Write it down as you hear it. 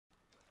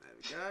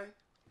we go.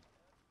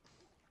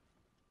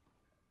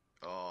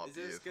 Oh, Is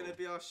this going to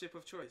be our ship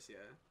of choice, yeah?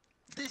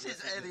 This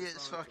is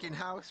Elliot's fucking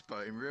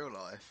houseboat in real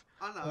life.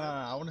 I know.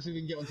 I want to see if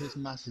we can get onto this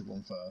massive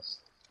one first.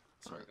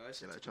 Sorry guys,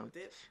 see you later, John.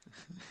 dip.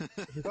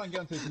 If we can't get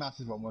onto this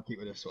massive one, we'll keep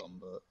with this one,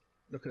 but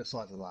look at the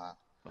size of that.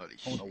 Holy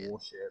I want shit. a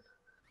warship.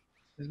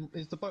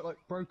 Is the boat like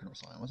broken or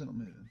something? Why is it not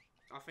moving?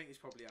 I think it's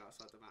probably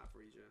outside the map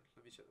region.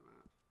 Let me check the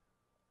map.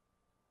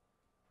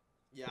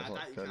 Yeah, I That's doubt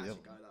like you can 30 actually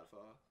of them. go that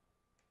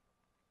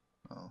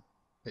far. Oh.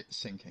 It's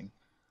sinking.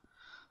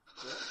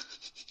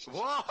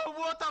 Whoa,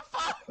 what the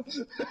fuck?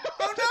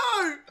 Oh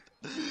no!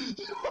 No!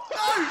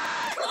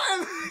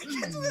 Climb!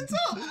 Get to the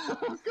top!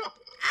 Oh god!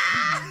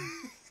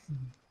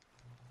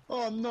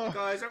 Oh no!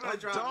 Guys, I'm gonna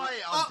drown.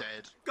 I'm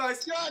dead.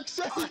 Guys! Jack,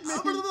 save me!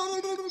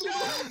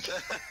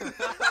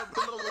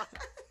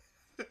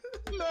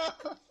 No!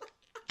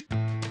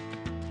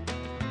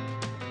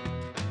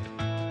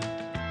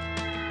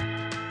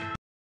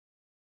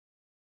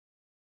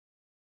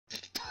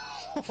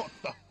 What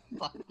the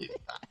fuck is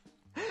that?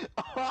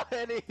 Oh,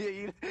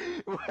 Elliot,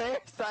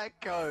 where's that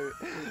go?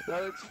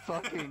 That looks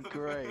fucking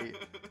great.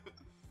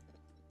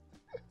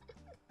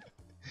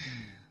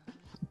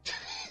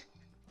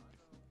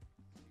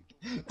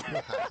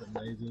 That's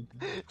amazing.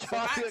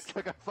 Charlie looks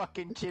like a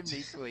fucking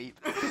chimney sweep.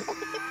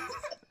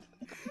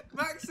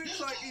 Max looks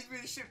like he's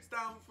been shipped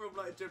down from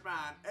like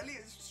Japan.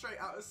 Elliot's straight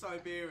out of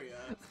Siberia.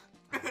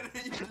 And then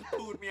you just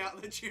pulled me out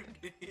of the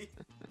chimney.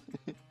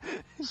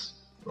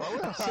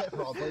 Right, we're set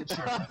for our boat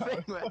trip. I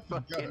think we're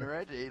fucking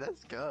ready.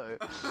 Let's go.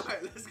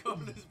 Alright, let's go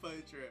on this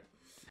boat trip.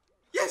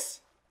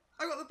 Yes!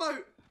 I got the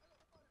boat!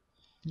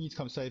 You need to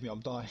come save me,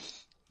 I'm dying.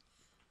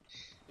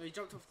 No, you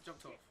jumped off.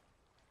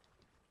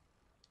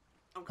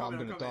 I'm I'm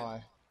coming, gonna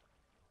die.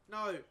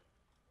 No!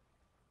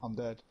 I'm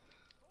dead.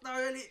 No,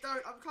 Elliot,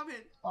 don't! I'm coming!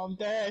 I'm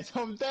dead!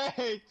 I'm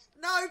dead!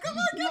 No, come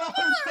on, get No, the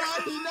boat!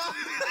 Charlie, no!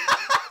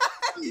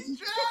 He's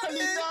Charlie,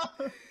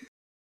 drowning! no!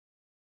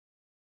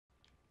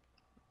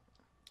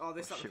 Oh,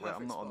 this is Shit, the wait,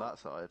 perfect I'm not on spot. that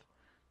side.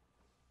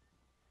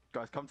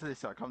 Guys, come to this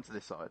side. Come to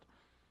this side.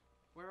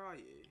 Where are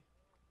you?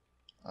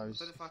 I I was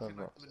don't know if I can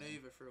like,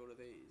 manoeuvre through all of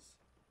these.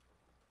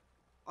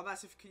 Oh,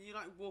 Massive, can you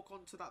like walk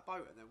onto that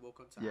boat and then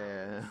walk onto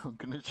Yeah, I'm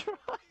gonna try.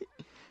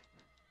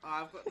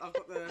 I've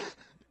got the...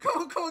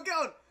 Come on, get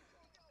on!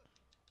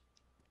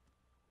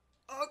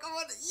 Oh, come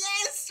on!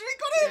 Yes! We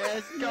got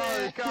him!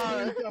 Yes, go.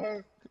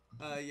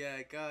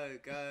 Yeah, go.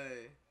 Go!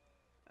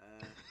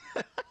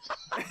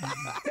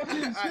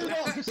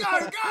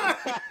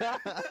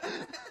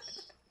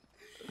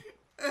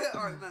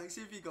 Alright, Max,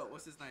 who have you got?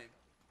 What's his name?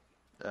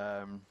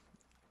 I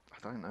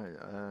don't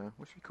know.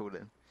 What should we call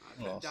him?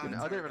 Oh, Put him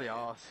down, I didn't really interrogate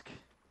him. ask.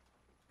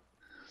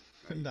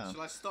 Put him down.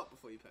 Shall I stop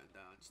before you put him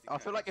down? Just in I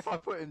feel like case? if I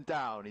put him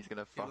down, he's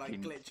gonna He'll, like,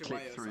 fucking glitch away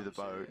click or through the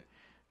some boat. shit.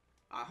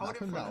 Alright, hold Put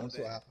him him for a down, little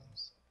see what bit.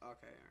 happens. Okay,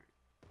 alright.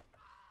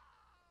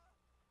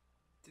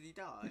 Did he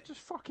die? You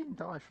just fucking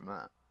die from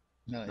that.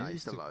 No, No, he's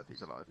he's still- alive.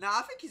 He's alive. Nah,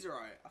 I think he's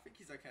alright. I think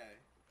he's okay.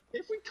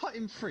 If we cut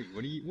him free,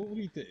 what will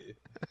he do?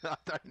 I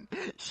don't.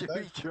 Should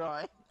we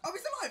try? Oh,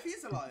 he's alive!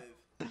 He's alive!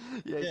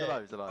 Yeah, he's Yeah.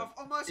 alive. He's alive.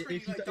 On my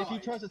screen, If he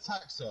died. tries to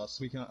tax us,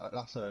 we can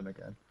lasso him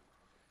again.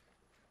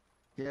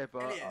 Yeah,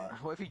 but Elliot.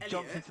 what if he jumps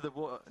Elliot. into the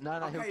water? No,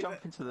 Okay, he'll jump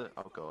but- into the.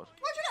 Oh god.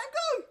 Why'd you let him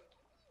go?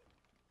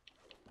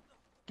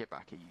 Get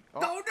back, you.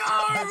 Oh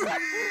no!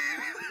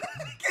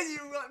 Can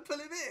you like pull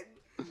him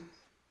in?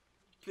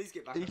 Please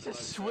get back on He's the boat,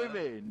 just sir.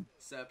 swimming.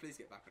 Sir, please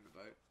get back on the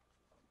boat.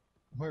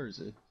 Where is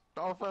he?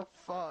 Oh, for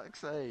fuck's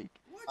sake.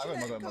 Why'd I you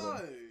went, let him my go?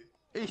 bad,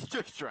 He's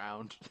just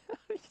drowned.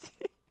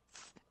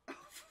 Oh,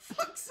 for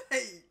fuck's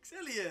sakes,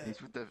 Elliot!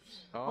 He's with the.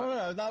 Oh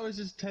no, that was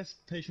just test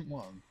patient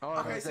one. Oh,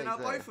 Okay, he's so there, now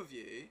he's there. both of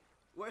you...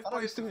 What if I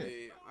don't both do of it.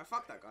 you... I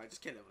fuck that guy,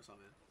 just kill him or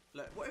something.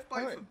 Look, what if Oh,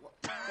 both wait. of... What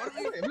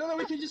if we... No,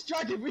 we can just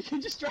drag him. We can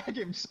just drag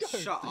him. Just go.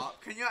 Shut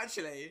up, can you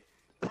actually...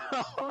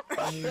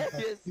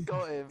 Yes,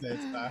 got him.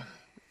 Let's go.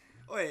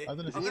 Oi, I don't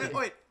know if I'm it's gonna... him.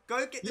 Oi,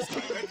 go get this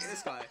guy, go get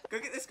this guy. Go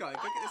get this guy,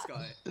 go get this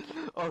guy.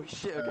 Oh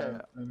shit, okay.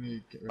 Let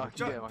me get rid of Okay.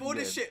 Yeah, I can Board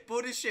get his him. ship,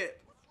 board his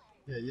ship.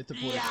 Yeah, you have to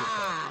board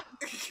Yeah!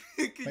 it.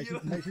 Can Make you...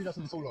 sure he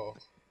doesn't fall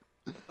off.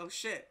 Oh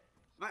shit,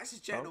 Max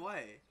is jetting Oh.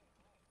 away.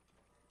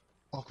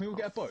 Oh, can we all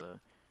get a boat? Oh,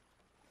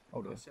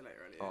 Hold on. See you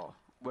later, Elliot. Oh,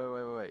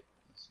 wait.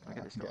 I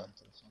get this can guy.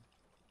 onto this one.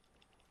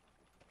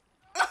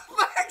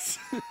 Max!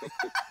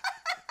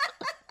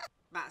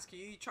 Max, can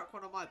you chuck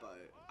one on my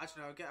boat?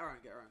 Actually, no, get around,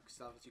 because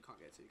otherwise you can't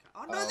get to.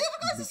 Oh no, the Oh, other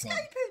guy's we can't.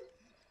 escaping!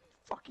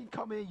 Fucking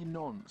come here, you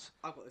nonce.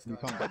 I've got this We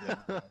guy. can't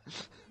get the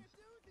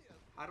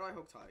How do I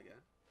hog tie again?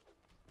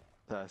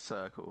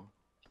 Circle.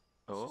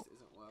 This Oh, just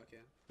isn't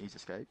working. he's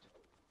escaped.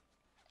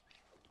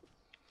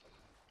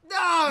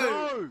 No!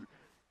 No!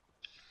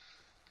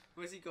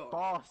 Where's he gone?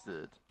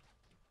 Bastard.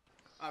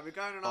 Alright, we're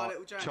going on our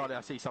little journey. Charlie,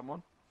 I see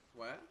someone.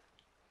 Where?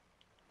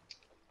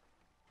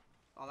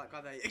 Oh, that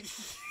guy there.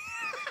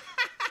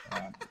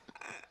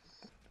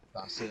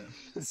 That's it.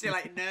 See you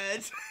later,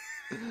 nerd.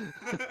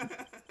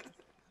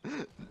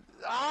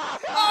 Ah!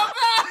 Oh,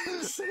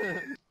 Max!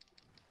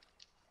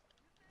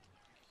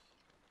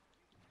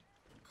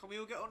 Can we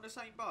all get on the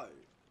same boat?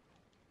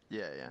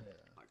 Yeah.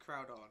 Like,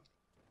 crowd on.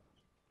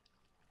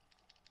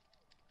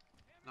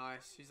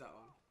 Nice. Who's that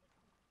one?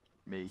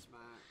 Me. It's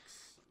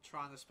Max. I'm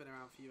trying to spin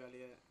around for you,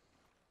 Elliot.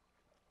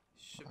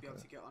 Should be able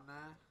to get on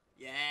there.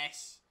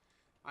 Yes.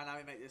 Right, now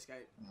we make the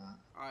escape.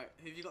 Alright,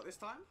 who have you got this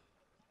time?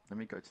 Let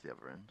me go to the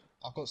other end.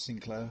 I've got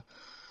Sinclair.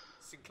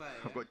 Sinclair.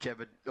 I've got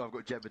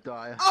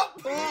Jebediah. Oh!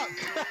 Fuck!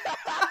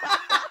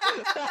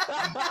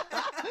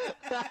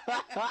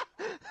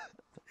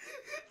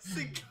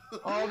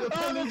 Sinclair. Oh, the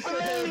police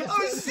are here!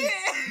 Oh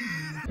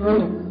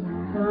shit!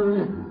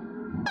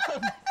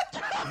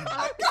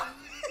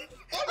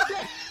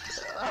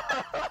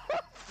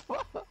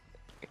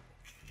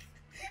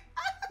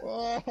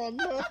 Oh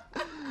no!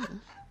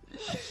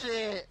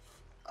 Shit!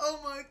 Oh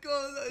my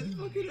god, that is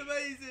fucking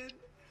amazing.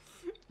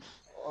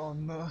 Oh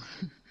no!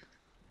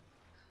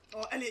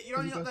 Oh, Elliot, you're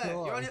only up there.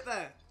 You're only up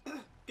there.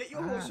 Get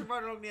your horse and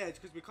ride along the edge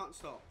because we can't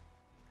stop.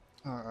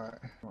 Alright.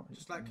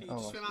 Just like, can you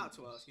just swim out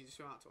to us? Can you just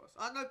swim out to us?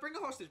 No, bring the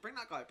hostage. Bring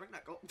that guy. Bring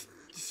that guy.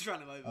 Just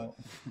run him over.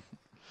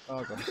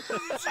 Oh god.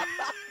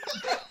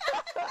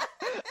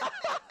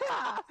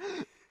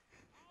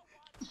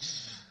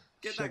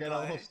 Get Should I that get guy.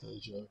 out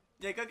hostage, yo?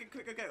 Yeah, go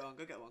get one.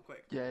 Go get one,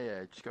 quick.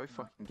 Yeah, just go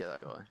fucking get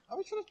that guy. Are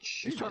we trying to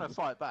shoot He's trying to him?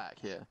 fight back,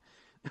 yeah.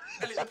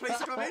 Elliot, the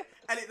police are coming.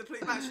 Elliot, the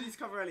police. Max, you need to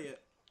cover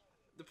Elliot.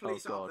 The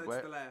police Oh, are God, up there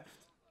where? to the left.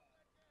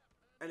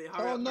 Elliot,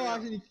 hurry Oh up. no, hurry up.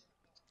 actually,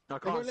 I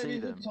won't can't let see me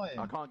them. fight him.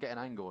 I can't get an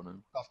angle on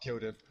them. I've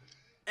killed him.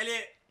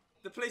 Elliot,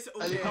 the police are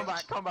all Elliot, here.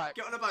 come back.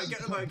 Get on the boat.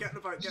 Get on the boat. Get on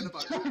the boat. Get on the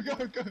boat. Go,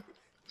 go, go!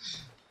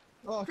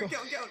 Oh Quick,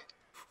 god! get on.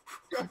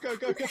 Go!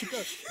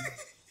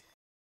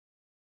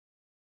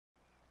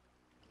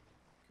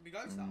 Can we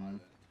go to that island?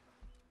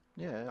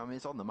 Yeah, I mean,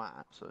 it's on the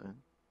map, so...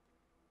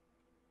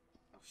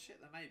 Oh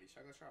shit, then maybe. Should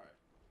I go try it?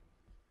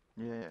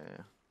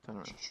 Yeah. Turn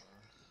around.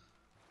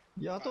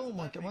 Yeah, I Right, don't so want don't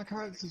my think I'm gonna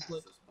character's catch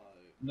like. this boat.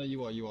 No,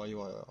 you are.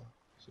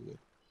 So good.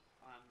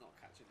 I'm not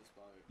catching this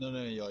boat. No,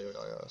 you are.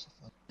 That's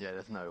fine. Yeah,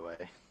 there's no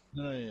way.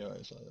 No, you are.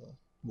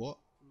 What?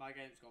 My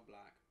game's gone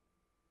black.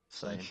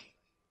 Same.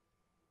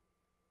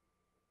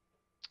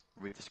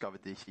 We've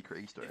discovered the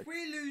secret Easter egg. If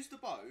we lose the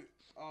boat,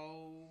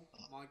 oh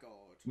my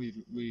god.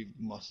 We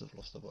must have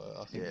lost the boat.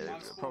 I think. Yeah.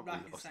 I've spawned probably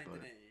back in lost the Saint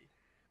boat. Denis.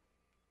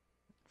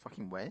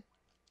 Fucking where?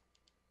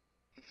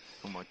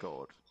 Oh my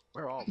god.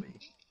 Where are we?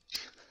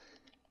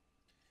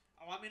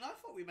 Oh, I mean, I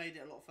thought we made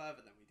it a lot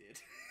further than we did.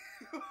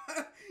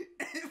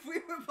 If we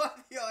were by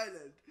the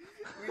island,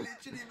 we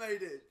literally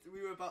made it.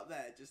 We were about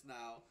there just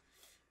now.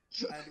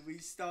 And we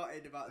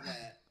started about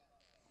there.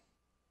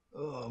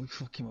 Oh, we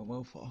fucking went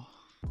well far.